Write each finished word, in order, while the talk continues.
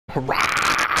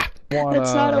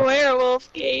It's not a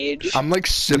werewolf, Gage. I'm like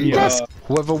Simba. Yeah.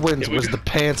 Whoever wins wears the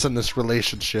pants in this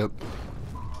relationship.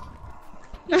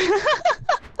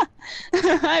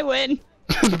 I win.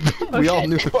 We all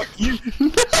knew. Fuck you.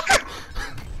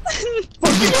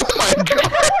 Oh my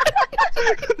god!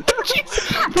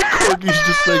 Corky's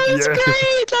just like, That was yeah.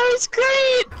 great! That was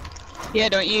great! Yeah,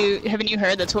 haven't you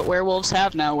heard that's what werewolves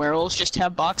have now? Werewolves just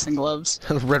have boxing gloves.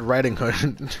 Red Riding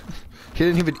Hood. He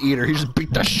didn't even eat her, he just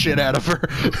beat the shit out of her.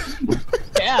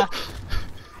 Yeah.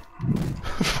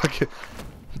 Fucking.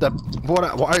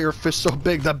 Why are your fists so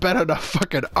big? That better not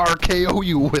fucking RKO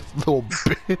you with, little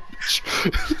bitch.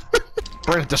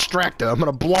 Brandon, distract her. I'm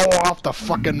gonna blow off the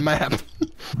fucking map.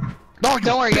 No,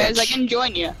 Don't worry, guys, I can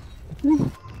join you.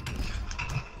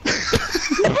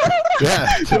 Yeah,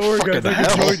 Don't worry, fucking guys, I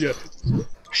hell. can join you.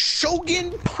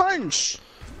 Shogun punch.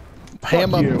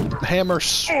 Hammer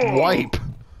swipe.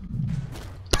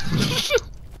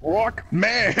 Rock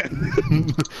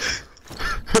man.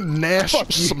 Nash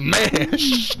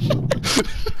smash.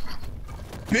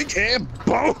 Big hand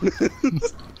bone.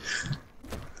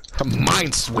 A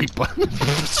minesweeper.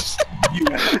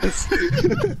 Yes.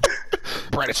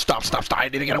 Brandon, stop. I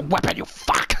need to get a weapon, you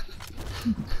fuck.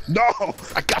 No.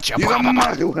 I got you. You got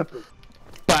my weapon.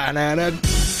 Banana.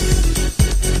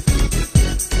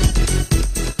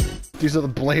 These are the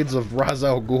blades of Ra's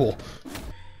al Ghul.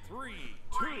 3,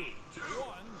 2,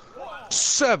 1.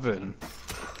 7.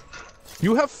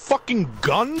 You have fucking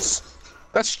guns?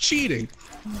 That's cheating.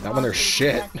 Not when they're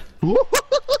shit.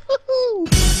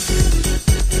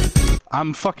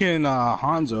 I'm fucking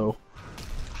Hanzo.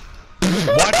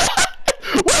 What?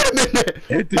 Wait a minute!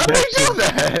 How did you do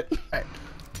that?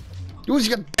 Use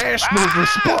your dash move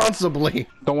responsibly.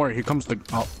 Don't worry, here comes the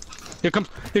here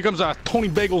comes Tony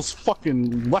Bagel's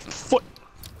fucking left foot.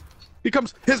 Here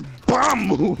comes his bomb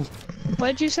move.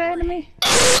 What'd you say to me?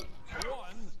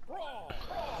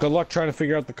 Good luck trying to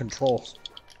figure out the controls.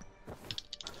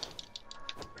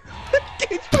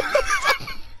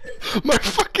 My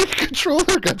fucking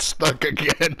controller got stuck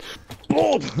again.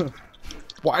 Bold.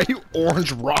 Why are you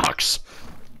orange rocks?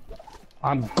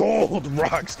 I'm gold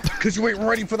rocks, cause you ain't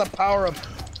ready for the power of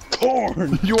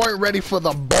corn. You aren't ready for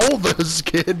the boulders,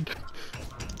 kid.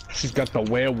 She's got the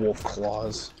werewolf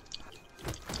claws.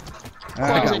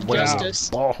 I Claws got of werewolf justice.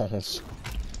 balls.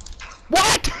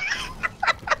 What?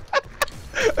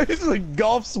 It's like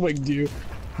golf swinged you.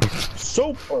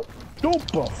 Super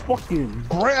duper fucking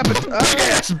Grab it.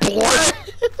 Yes, boy.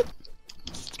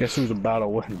 Guess who's about to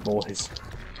win, boys?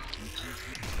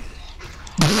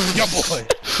 Yeah, boy.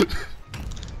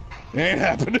 Ain't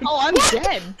happening. Oh, I'm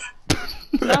dead.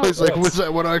 I was like, what's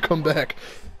that when I come back?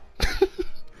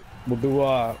 We'll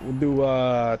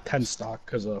do 10 stock,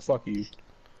 cause fuck you.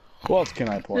 Who else can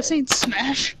I play? This ain't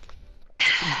Smash.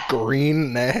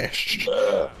 Green Nash.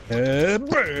 I'm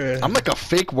I'm like a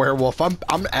fake werewolf. I'm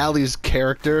Allie's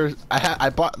character. I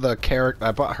bought the character.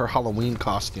 I bought her Halloween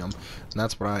costume, and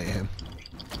that's what I am.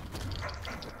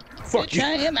 fuck Bitch, you.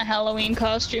 I am a Halloween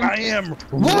costume. I am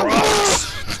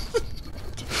rocks.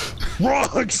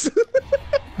 Rocks.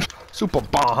 Super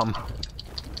bomb.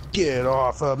 Get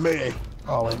off of me.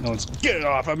 Oh wait, no, it's get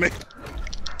off of me.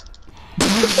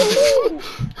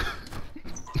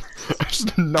 I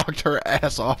just knocked her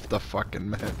ass off the fucking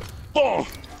map. Oh.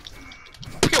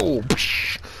 Pew,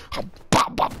 psh, ba,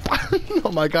 ba, ba.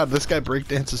 Oh my god, this guy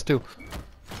breakdances too.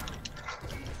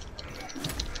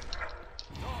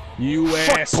 You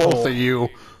Fuck asshole. both of you.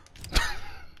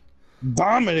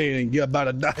 Dominating. You're about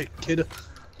to die, kid.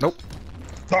 Nope.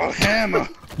 The hammer.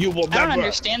 You will never. I don't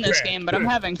understand this game, but I'm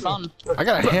having fun. I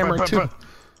got a hammer too.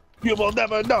 You will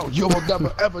never know. You will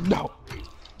never ever know.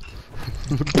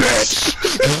 Bitch.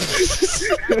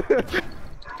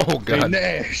 Oh Hey, god.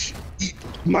 Nash. Eat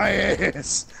my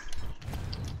ass.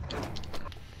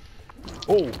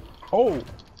 Oh.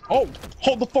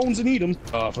 Hold the phones and eat them.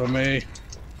 Off of me.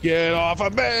 Get off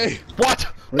of me. What?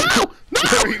 No!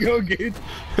 There you go, kid.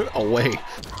 Away.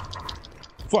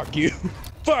 Fuck you.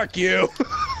 Fuck you.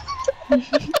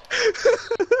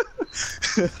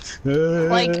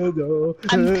 Like,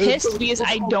 I'm pissed because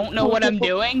I don't know what I'm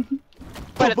doing,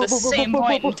 but at the same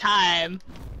point in time,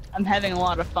 I'm having a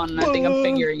lot of fun and I think I'm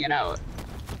figuring it out.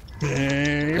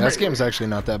 Yeah, this game's actually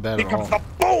not that bad Here at all. comes the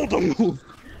boulder move.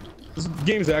 This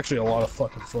game's actually a lot of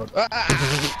fucking fun.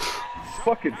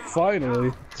 Fucking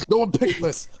finally. No one picked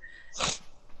this.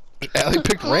 Allie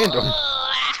picked random.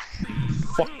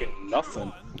 Fucking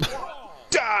nothing.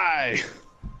 Die.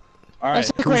 Alright,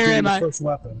 That's where am the I? first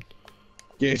weapon?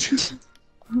 Gage.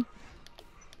 And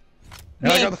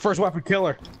I got the first weapon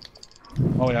killer.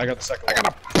 Oh yeah, I got the second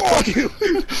one. Fuck you.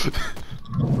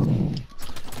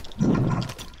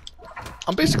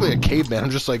 I'm basically a caveman. I'm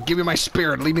just like, give me my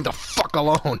spear and leave me the fuck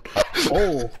alone.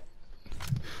 Oh.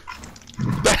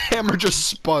 The hammer just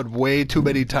spun way too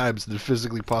many times than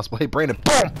physically possible. Hey, Brandon,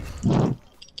 boom!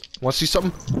 Want to see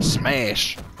something?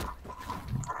 Smash.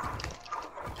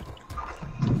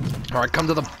 Alright, come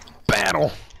to the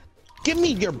battle. Give me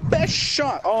your best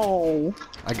shot. Oh.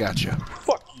 I got you.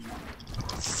 Fuck you.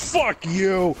 Fuck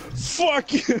you.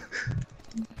 Fuck you.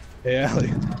 Hey,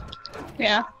 Allie.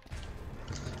 Yeah.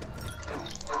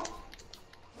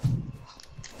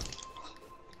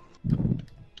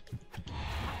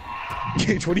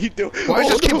 Gage, what are you doing? Why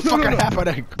does this keep no, fucking no.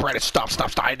 happening? Brandon, stop.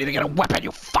 I need to get a weapon,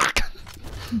 you fuck.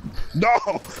 No.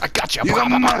 I got you. He's a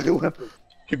my weapon.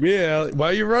 Come here, Allie. Why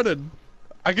are you running?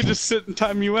 I could just sit and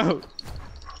time you out.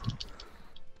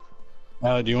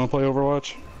 Allie, do you want to play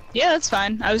Overwatch? Yeah, that's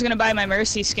fine. I was gonna buy my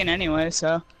Mercy skin anyway,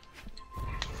 so.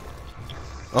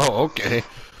 Oh, okay.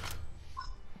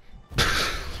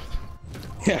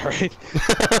 Yeah, right.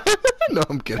 No,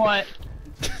 I'm kidding. What?